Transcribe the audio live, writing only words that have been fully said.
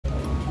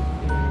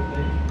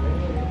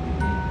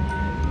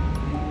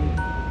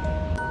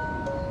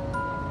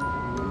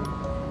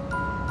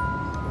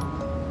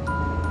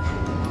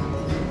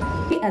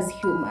as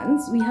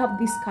humans, we have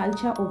this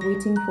culture of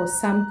waiting for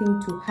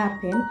something to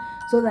happen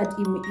so that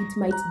it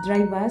might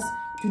drive us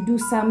to do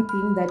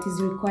something that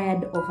is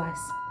required of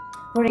us.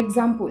 For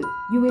example,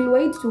 you will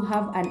wait to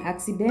have an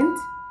accident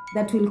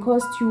that will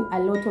cost you a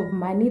lot of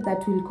money,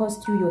 that will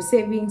cost you your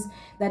savings,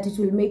 that it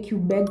will make you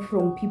beg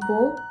from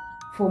people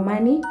for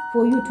money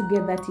for you to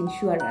get that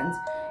insurance.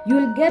 You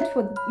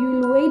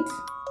will wait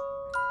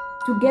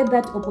to get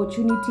that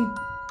opportunity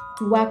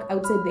to work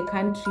outside the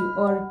country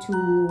or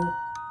to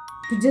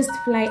just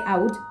fly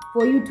out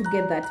for you to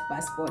get that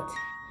passport.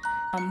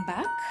 I'm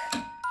back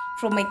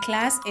from my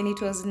class and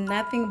it was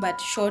nothing but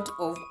short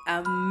of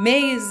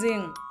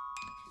amazing.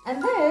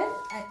 And then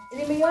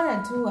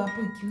nimeiona tu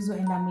hapo ikiuzwa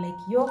and I'm like,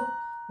 yo,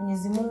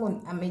 Mwenyezi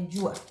Mungu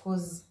amejua,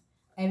 because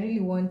I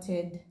really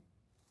wanted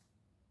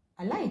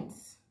a light.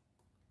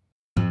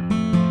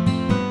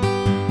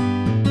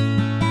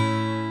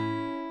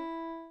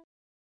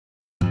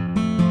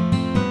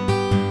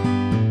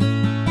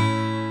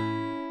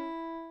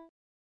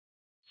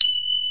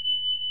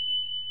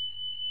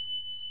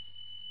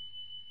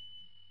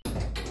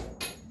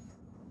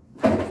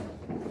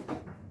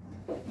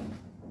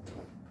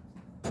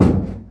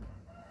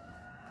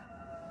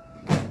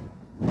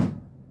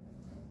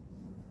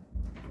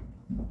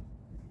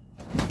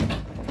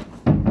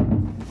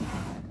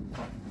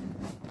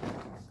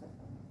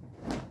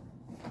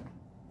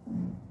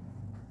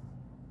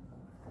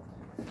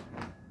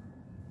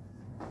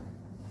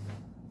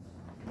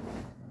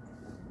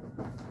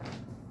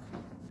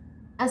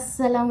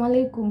 Assalamu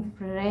alaikum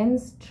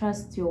friends,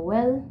 trust you're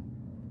well.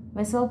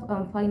 Myself,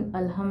 I'm fine,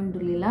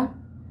 alhamdulillah.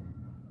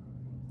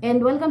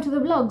 And welcome to the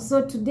vlog.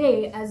 So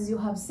today, as you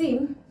have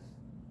seen,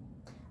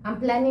 I'm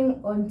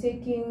planning on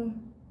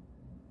taking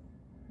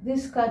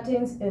these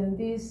curtains and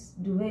this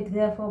duvet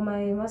there for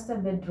my master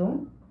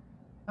bedroom.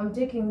 I'm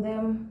taking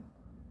them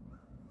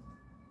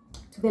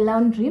to the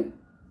laundry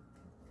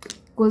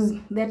because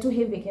they're too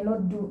heavy. I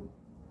cannot do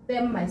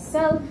them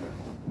myself.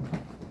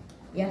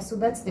 Yeah, so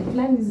that's the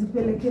plan. Is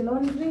peleke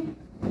laundry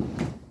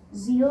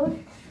zio.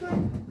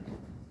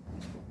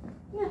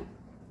 Yeah.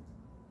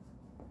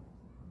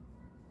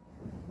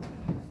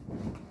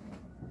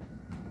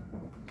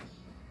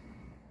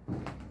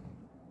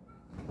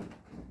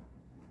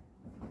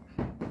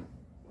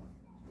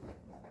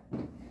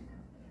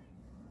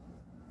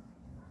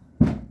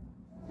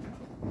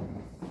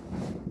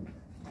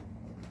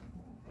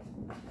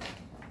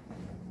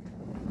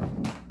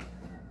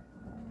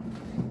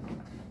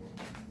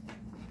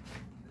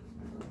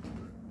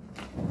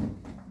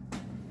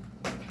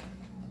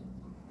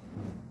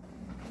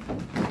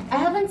 I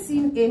haven't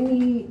seen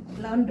any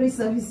laundry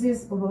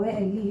services over where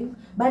I live,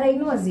 but I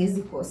know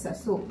Azezi Kosa,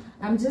 so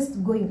I'm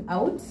just going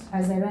out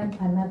as I run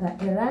another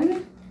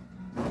errand.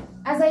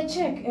 As I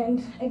check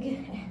and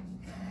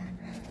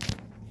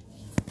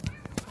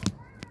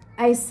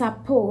I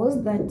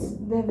suppose that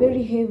they're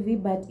very heavy,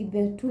 but if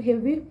they're too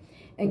heavy,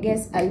 I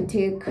guess I'll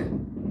take a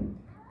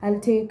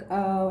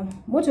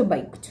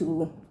motorbike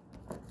to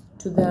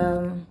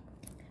the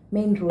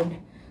main road.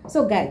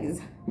 So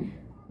guys,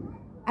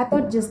 a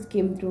thought just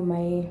came through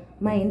my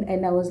mind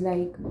and I was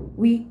like,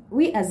 we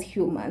as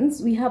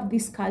humans, we have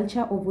this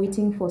culture of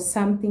waiting for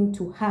something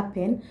to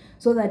happen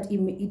so that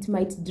it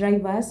might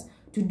drive us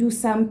to do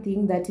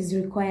something that is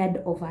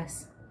required of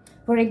us.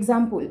 For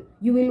example,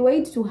 you will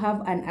wait to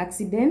have an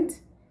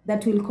accident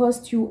that will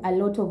cost you a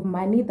lot of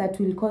money, that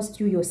will cost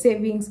you your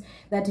savings,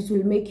 that it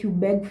will make you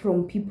beg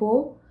from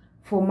people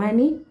for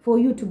money for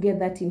you to get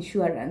that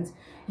insurance.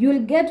 You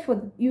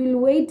will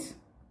wait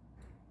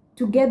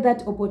to get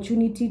that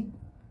opportunity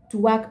to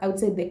work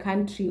outside the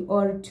country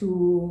or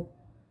to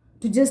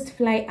just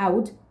fly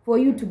out for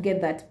you to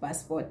get that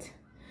passport.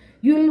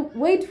 You'll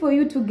wait for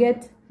you to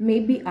get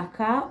maybe a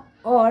car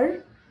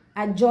or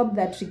a job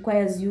that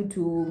requires you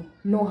to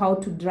know how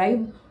to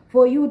drive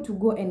for you to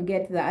go and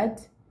get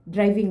that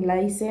driving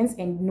license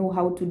and know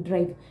how to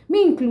drive.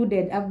 Me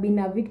included, I've been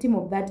a victim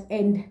of that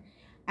and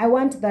I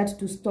want that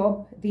to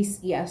stop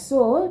this year.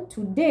 So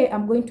today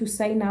I'm going to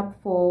sign up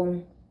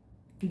for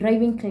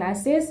driving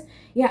classes.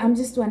 Yeah, I'm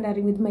just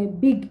wondering, with my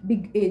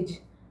big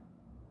age,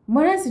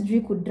 Mara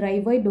sijui could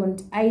drive, why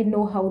don't I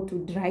know how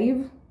to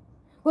drive?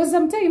 Because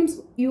sometimes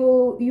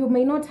you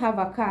may not have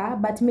a car,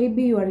 but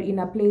maybe you are in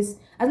a place,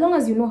 as long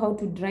as you know how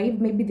to drive,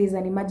 maybe there's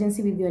an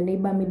emergency with your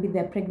neighbor, maybe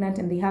they're pregnant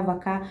and they have a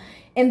car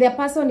and their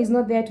person is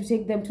not there to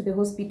take them to the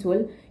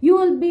hospital, you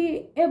will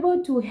be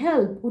able to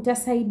help,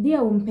 utasaidia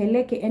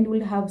umpeleke, and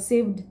will have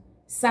saved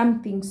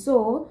something.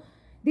 So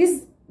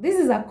this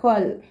is a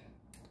call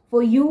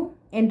for you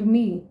and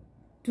me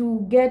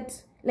to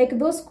get like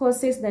those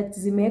courses that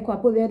zimewekwa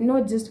hapo. They're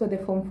not just for the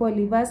Form 4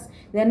 leavers,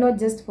 they're not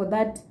just for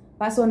that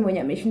person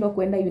mwenye ameshindwa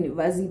kwenda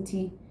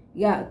university.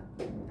 Yeah,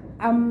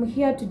 I'm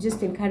here to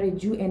just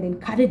encourage you and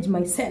encourage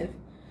myself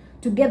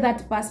to get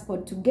that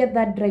passport, to get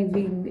that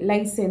driving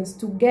license,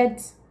 to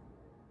get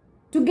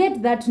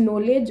that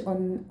knowledge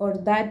on, or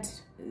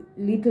that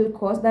little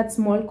course, that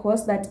small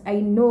course that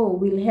I know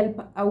will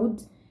help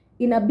out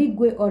in a big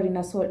way or in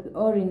a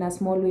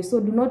small way. So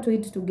do not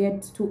wait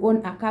to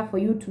own a car for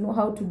you to know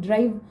how to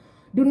drive.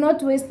 Do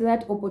not waste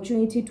that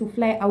opportunity to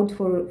fly out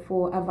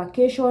for a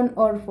vacation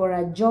or for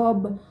a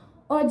job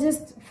or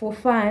just for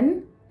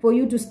fun, for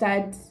you to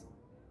start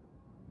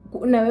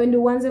na wewe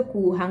uanze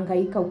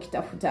kuhangaika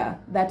ukitafuta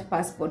that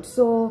passport.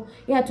 So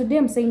yeah, today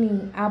I'm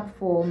signing up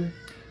for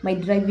my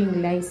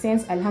driving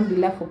license,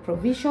 alhamdulillah, for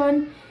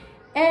provision,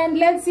 and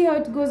let's see how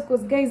it goes,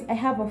 because guys, I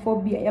have a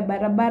phobia ya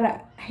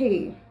barabara.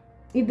 Hey,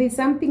 if there's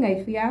something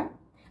I fear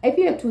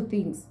two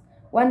things.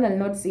 One, I'll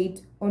not say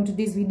it on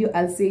today's video,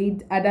 I'll say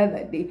it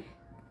another day,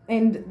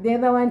 and the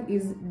other one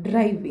is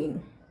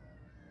driving.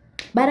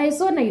 But I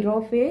saw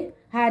Nairobi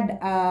had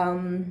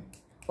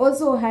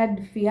also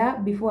had fear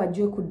before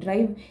Ajue could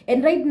drive,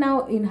 and right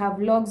now in her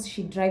vlogs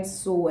she drives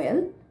so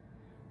well.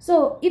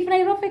 So if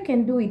Nairobi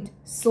can do it,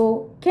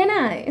 so can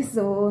I.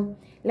 So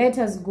let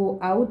us go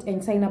out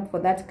and sign up for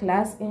that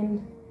class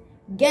and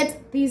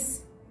get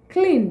this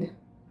cleaned.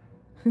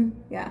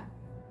 Yeah.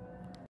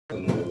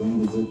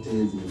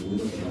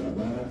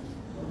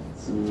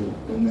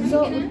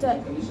 So if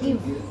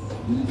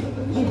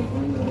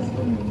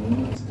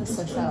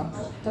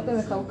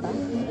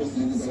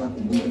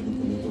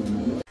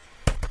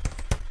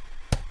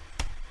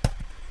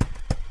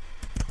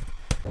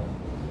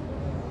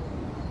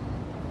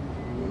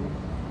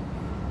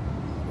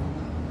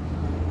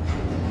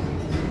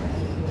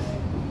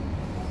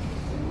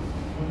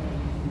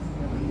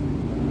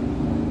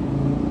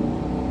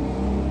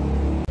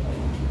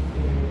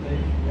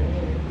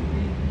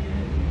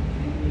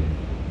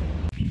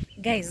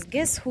guys,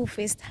 guess who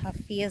faced her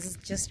fears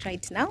just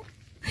right now?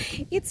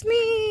 It's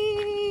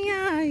me.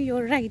 Yeah,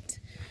 you're right.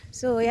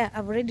 So yeah,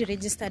 I've already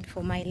registered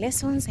for my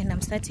lessons and I'm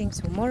starting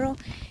tomorrow,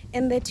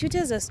 and the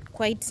tutors are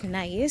quite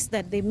nice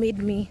that they made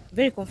me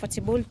very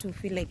comfortable to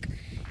feel like,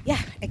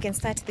 yeah, I can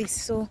start this.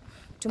 So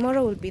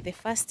tomorrow will be the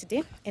first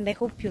day, and I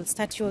hope you'll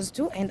start yours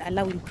too, and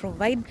Allah will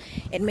provide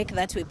and make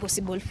that way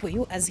possible for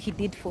you as He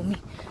did for me.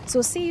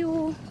 So see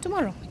you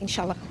tomorrow,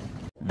 inshallah.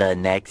 The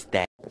next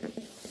day.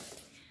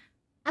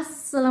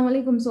 Assalamu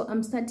alaikum. So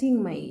I'm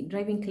starting my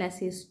driving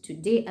classes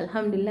today,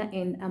 alhamdulillah,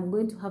 and I'm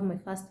going to have my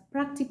first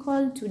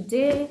practical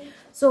today.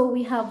 So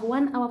we have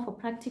 1 hour for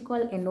practical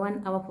and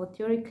 1 hour for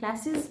theory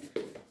classes.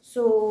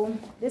 So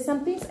there's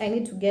some things I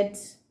need to get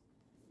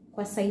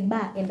kwa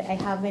saiba and I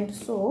haven't.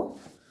 So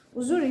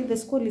uzuri, the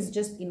school is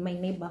just in my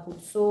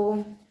neighborhood,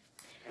 so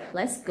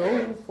let's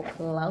go for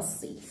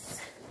classes.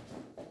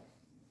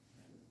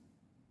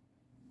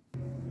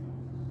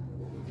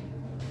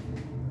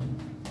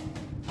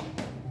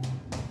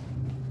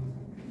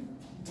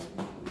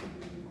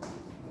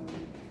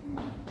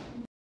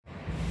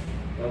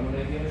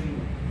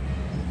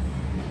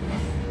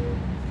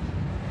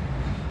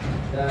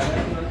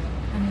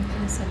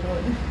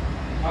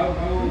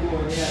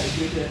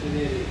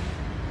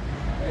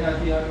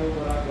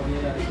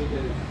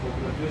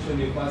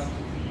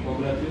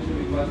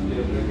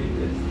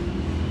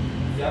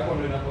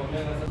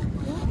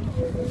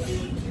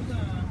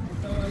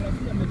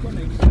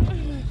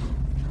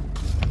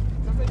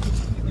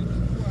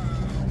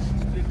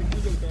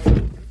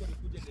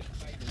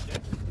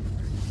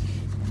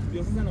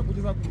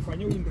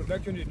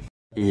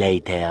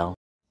 Later.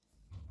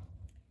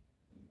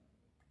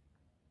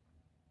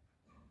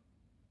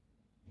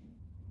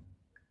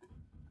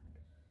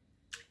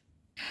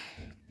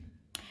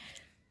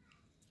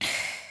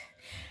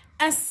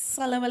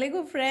 Assalamu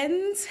alaikum,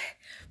 friends.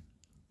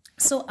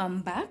 So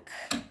I'm back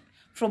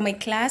from my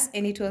class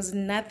and it was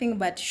nothing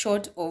but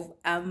short of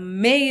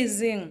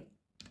amazing.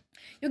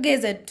 You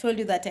guys, had told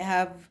you that I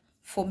have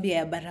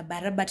phobia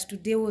barabara, but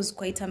today was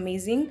quite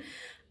amazing.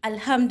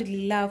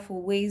 Alhamdulillah,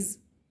 for ways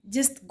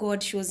just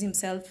God shows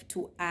Himself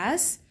to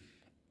us,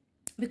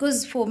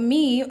 because for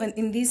me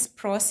in this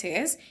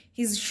process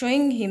He's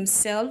showing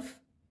Himself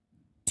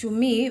to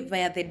me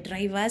via the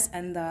drivers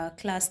and the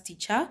class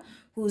teacher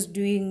who's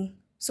doing.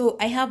 So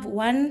I have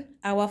 1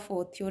 hour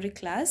for theory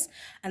class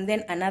and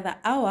then another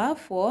hour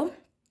for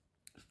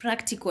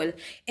practical,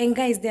 and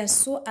guys, they're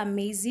so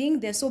amazing,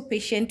 they're so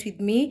patient with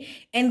me,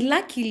 and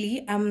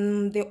luckily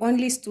I'm the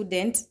only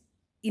student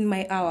in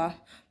my hour.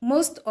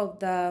 Most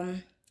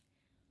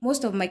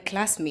of my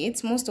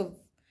classmates, most of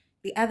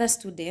the other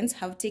students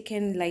have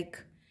taken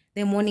like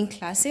the morning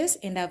classes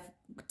and I've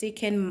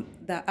taken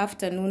the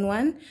afternoon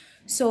one.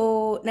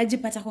 So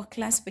najipata kwa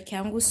class peke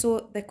yangu,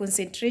 so the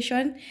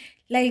concentration,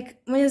 like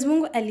Mwenyezi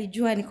Mungu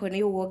alijua niko na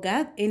hiyo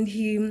woga, and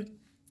He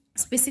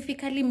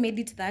specifically made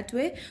it that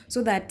way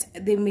so that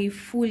they may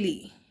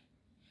fully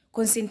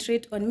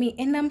concentrate on me,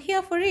 and I'm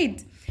here for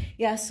it.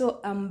 Yeah, so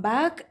I'm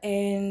back,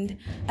 and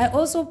I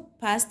also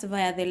passed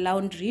via the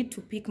laundry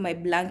to pick my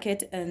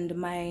blanket and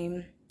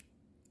my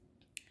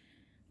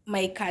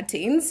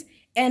curtains,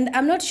 and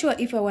I'm not sure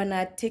if I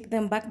wanna take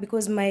them back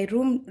because my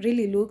room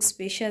really looks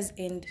spacious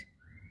and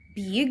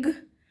big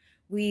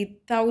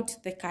without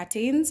the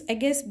curtains, I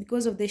guess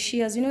because of the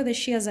shears. You know, the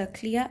shears are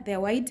clear, they're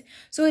white,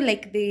 so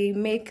like they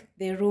make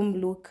the room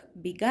look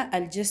bigger.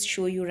 I'll just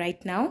show you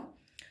right now.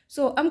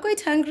 So I'm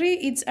quite hungry.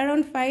 It's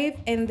around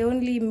 5 and the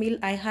only meal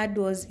I had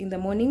was in the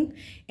morning.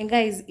 And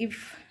guys,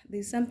 if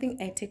there's something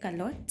I take a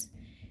lot,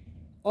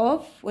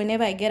 off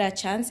whenever I get a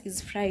chance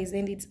is fries,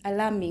 and it's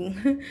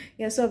alarming.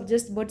 Yeah, so I've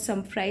just bought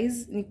some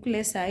fries.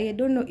 I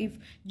don't know if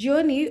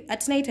Johnny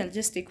at night I'll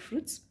just take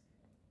fruits.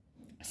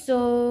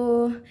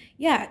 So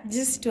yeah,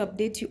 just to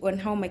update you on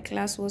how my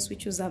class was,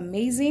 which was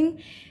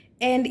amazing.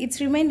 And it's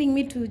reminding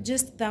me to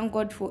just thank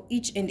God for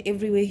each and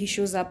every way he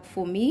shows up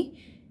for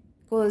me,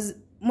 because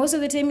most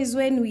of the time is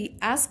when we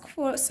ask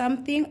for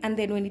something and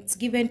then when it's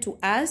given to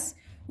us,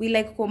 we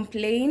like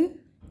complain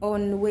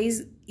on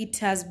ways it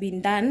has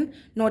been done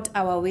not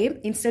our way,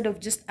 instead of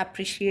just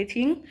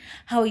appreciating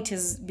how it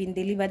has been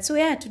delivered. So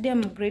yeah, today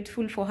I'm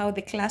grateful for how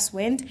the class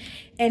went,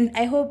 and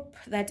I hope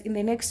that in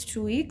the next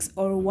 2 weeks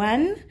or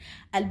one,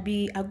 I'll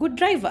be a good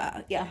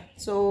driver. Yeah,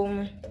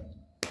 so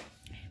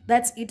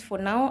that's it for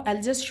now.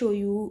 I'll just show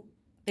you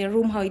the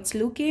room, how it's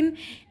looking,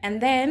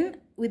 and then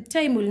with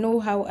time we'll know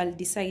how I'll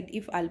decide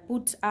if I'll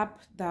put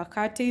up the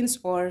curtains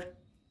or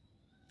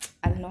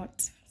I'll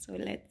not. So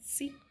let's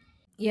see.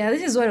 Yeah,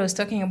 this is what I was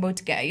talking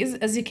about, guys.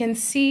 As you can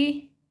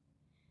see,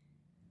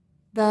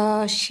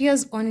 the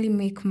shears only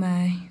make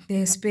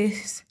the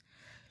space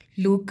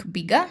look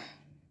bigger.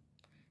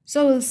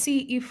 So we'll see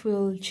if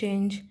we'll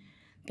change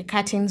the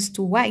curtains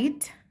to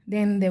white,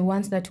 then the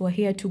ones that were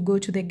here to go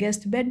to the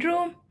guest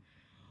bedroom,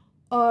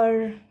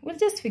 or we'll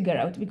just figure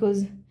out,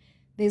 because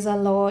there's a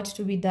lot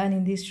to be done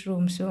in this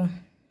room. So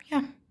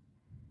yeah,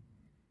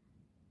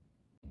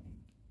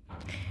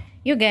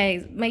 you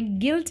guys, my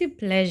guilty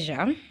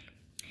pleasure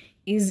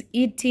is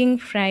eating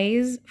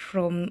fries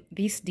from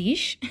this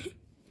dish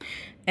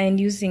and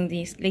using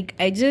this. Like,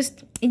 it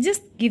just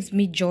gives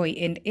me joy,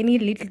 and any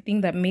little thing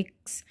that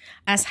makes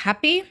us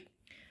happy,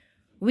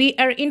 we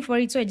are in for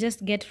it. So I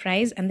just get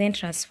fries and then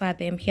transfer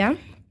them here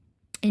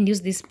and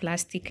use this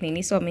plastic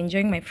nini. So I'm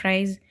enjoying my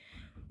fries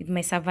with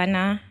my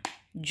Savannah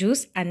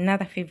juice,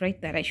 another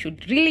favorite that I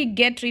should really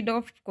get rid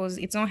of because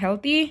it's not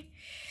healthy.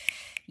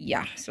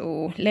 Yeah,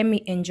 so let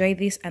me enjoy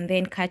this and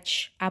then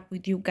catch up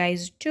with you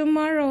guys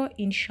tomorrow,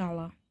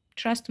 inshallah.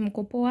 Trust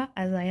mkopoa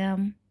as I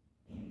am.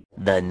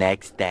 The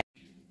next day.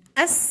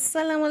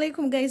 Assalamu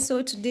alaikum, guys.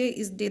 So today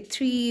is day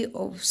 3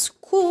 of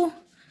school.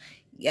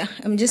 Yeah,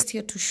 I'm just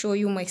here to show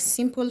you my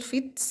simple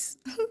fits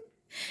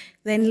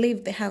then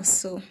leave the house.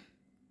 So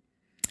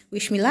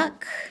wish me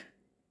luck.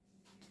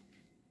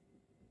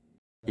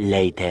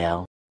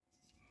 Later.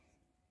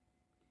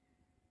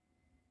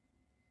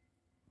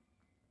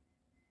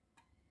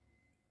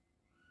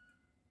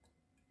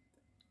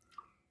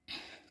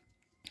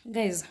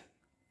 Guys,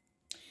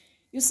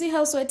 you see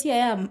how sweaty I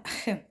am?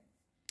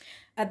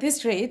 At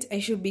this rate, I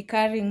should be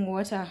carrying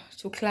water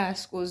to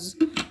class, because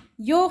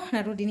yo,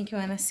 narudi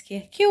nikiwa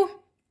nasikia kiu.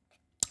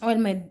 All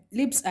my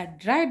lips are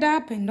dried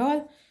up and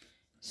all.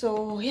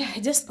 So yeah, I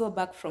just go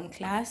back from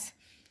class.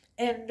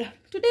 And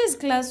today's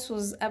class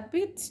was a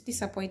bit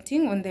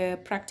disappointing on the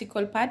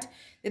practical part.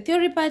 The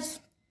theory part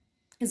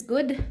is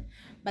good,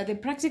 but the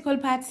practical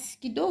part,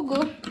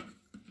 kidogo.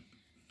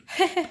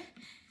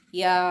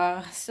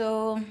 Yeah,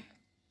 so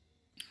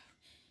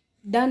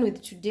done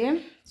with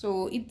today.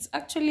 So it's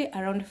actually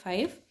around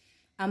 5.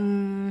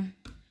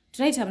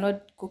 Tonight I'm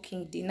not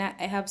cooking dinner.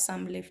 I have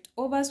some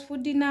leftovers for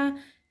dinner.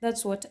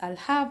 That's what I'll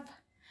have.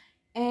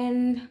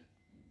 And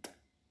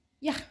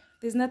yeah,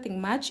 there's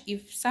nothing much.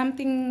 If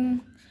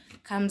something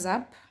comes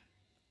up,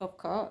 of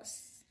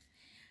course,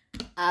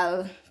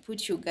 I'll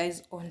put you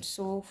guys on.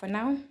 So for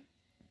now,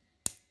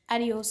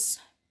 adios.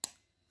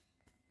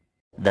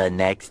 The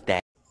next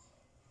day.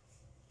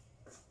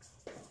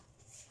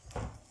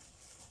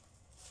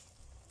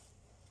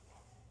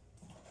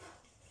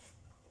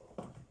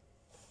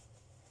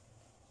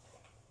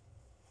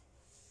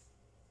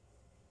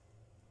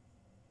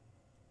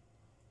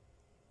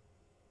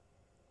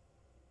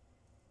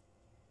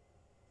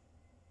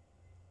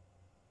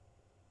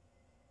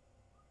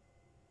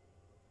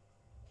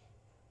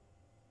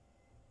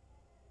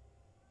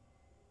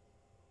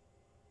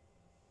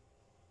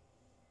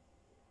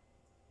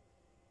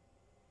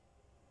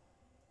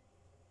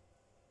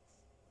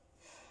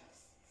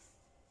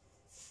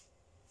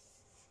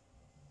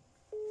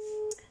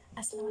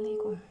 Assalamu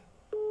alaikum.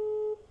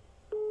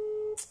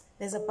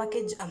 There's a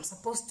package I'm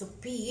supposed to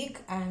pick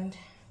and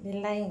the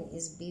line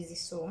is busy,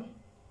 so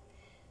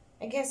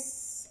I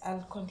guess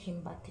I'll call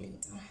him back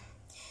later.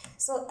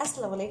 So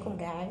assalamu alaikum,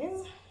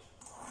 guys.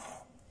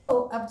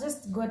 So I've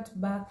just got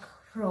back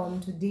from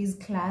today's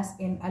class,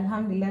 and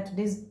alhamdulillah,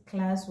 today's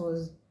class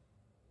was,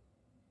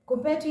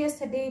 compared to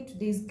yesterday,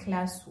 today's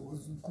class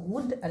was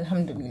good,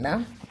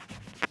 alhamdulillah.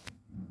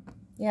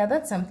 Yeah,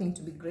 that's something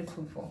to be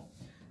grateful for.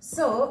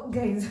 So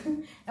guys,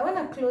 I want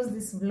to close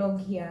this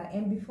vlog here,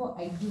 and before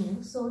I do,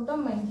 so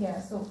don't mind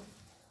here. So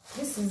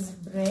this is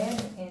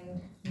bread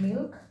and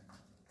milk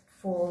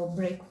for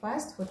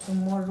breakfast, for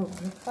tomorrow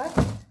breakfast.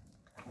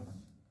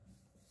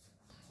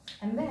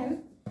 And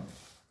then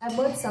I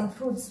bought some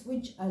fruits,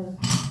 which I'll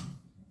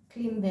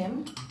clean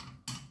them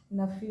in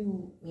a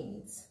few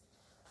minutes.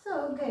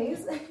 So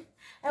guys,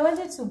 I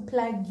wanted to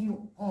plug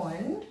you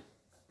on.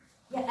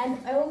 Yeah,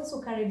 and I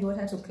also carried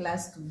water to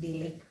class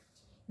today. Like,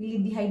 really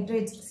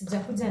dehydrate,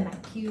 sijakuja na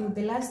queue.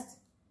 The last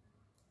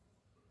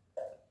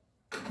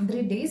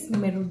 3 days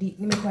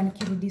nimekuwa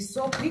nikirudi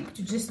so quick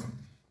to just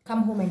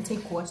come home and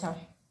take water.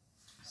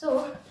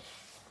 So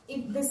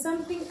if there's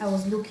something I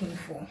was looking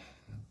for,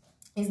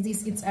 is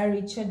this. It's a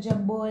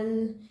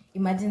rechargeable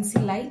emergency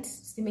light.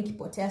 Stima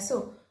ikipotea,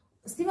 so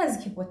stima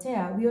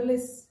zikipotea, we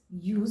always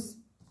use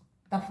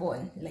the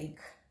phone, like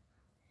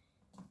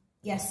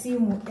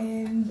simu,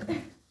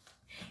 and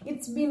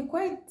it's been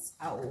quite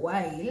a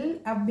while.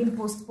 I've been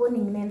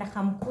postponing nenda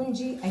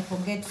Kamkunji. I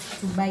forget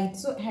to buy it,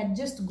 so I had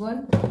just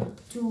gone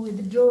to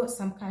withdraw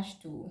some cash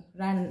to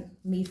run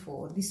me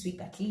for this week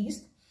at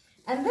least,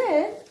 and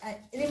then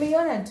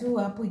nimeiona tu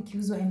hapo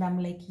ikiuzwa, and I'm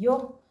like,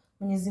 yo,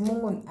 Mwenyezi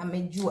Mungu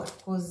amejua,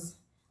 because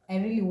I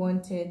really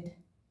wanted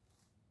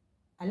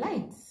a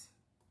light.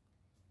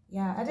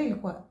 Yeah, hata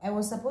ilikuwa, I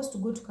was supposed to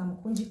go to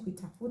Kamkunji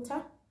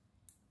kuitafuta,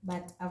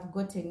 but I've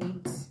gotten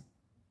it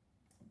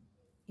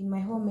in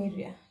my home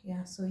area.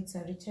 Yeah, so it's a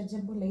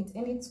rechargeable light,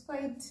 and it's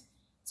quite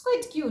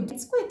cute.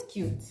 It's quite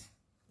cute.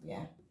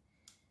 Yeah,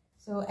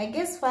 so I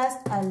guess first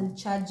I'll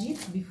charge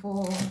it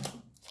before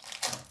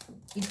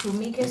it will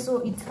make it.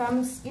 So it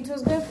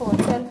was going for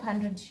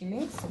 1,200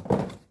 shillings.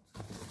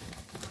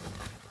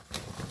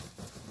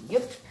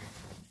 Yep.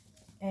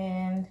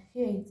 And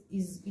here it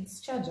is, its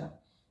charger.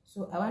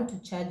 So I want to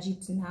charge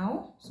it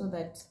now, so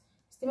that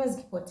stima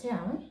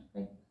zikipotea,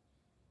 like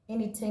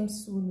anytime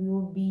soon,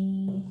 will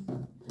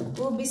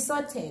be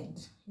sorted.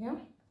 Yeah,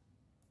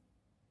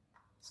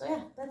 so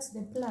yeah, that's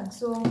the plug.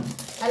 So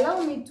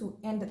allow me to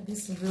end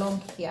this vlog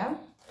here.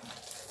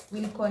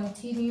 We'll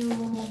continue.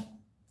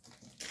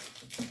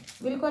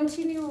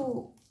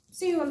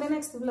 See you on the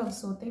next vlog.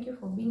 So thank you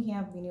for being here.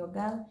 I've been your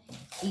girl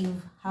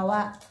Eve.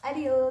 Hawa.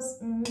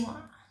 Adios.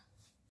 Mwah.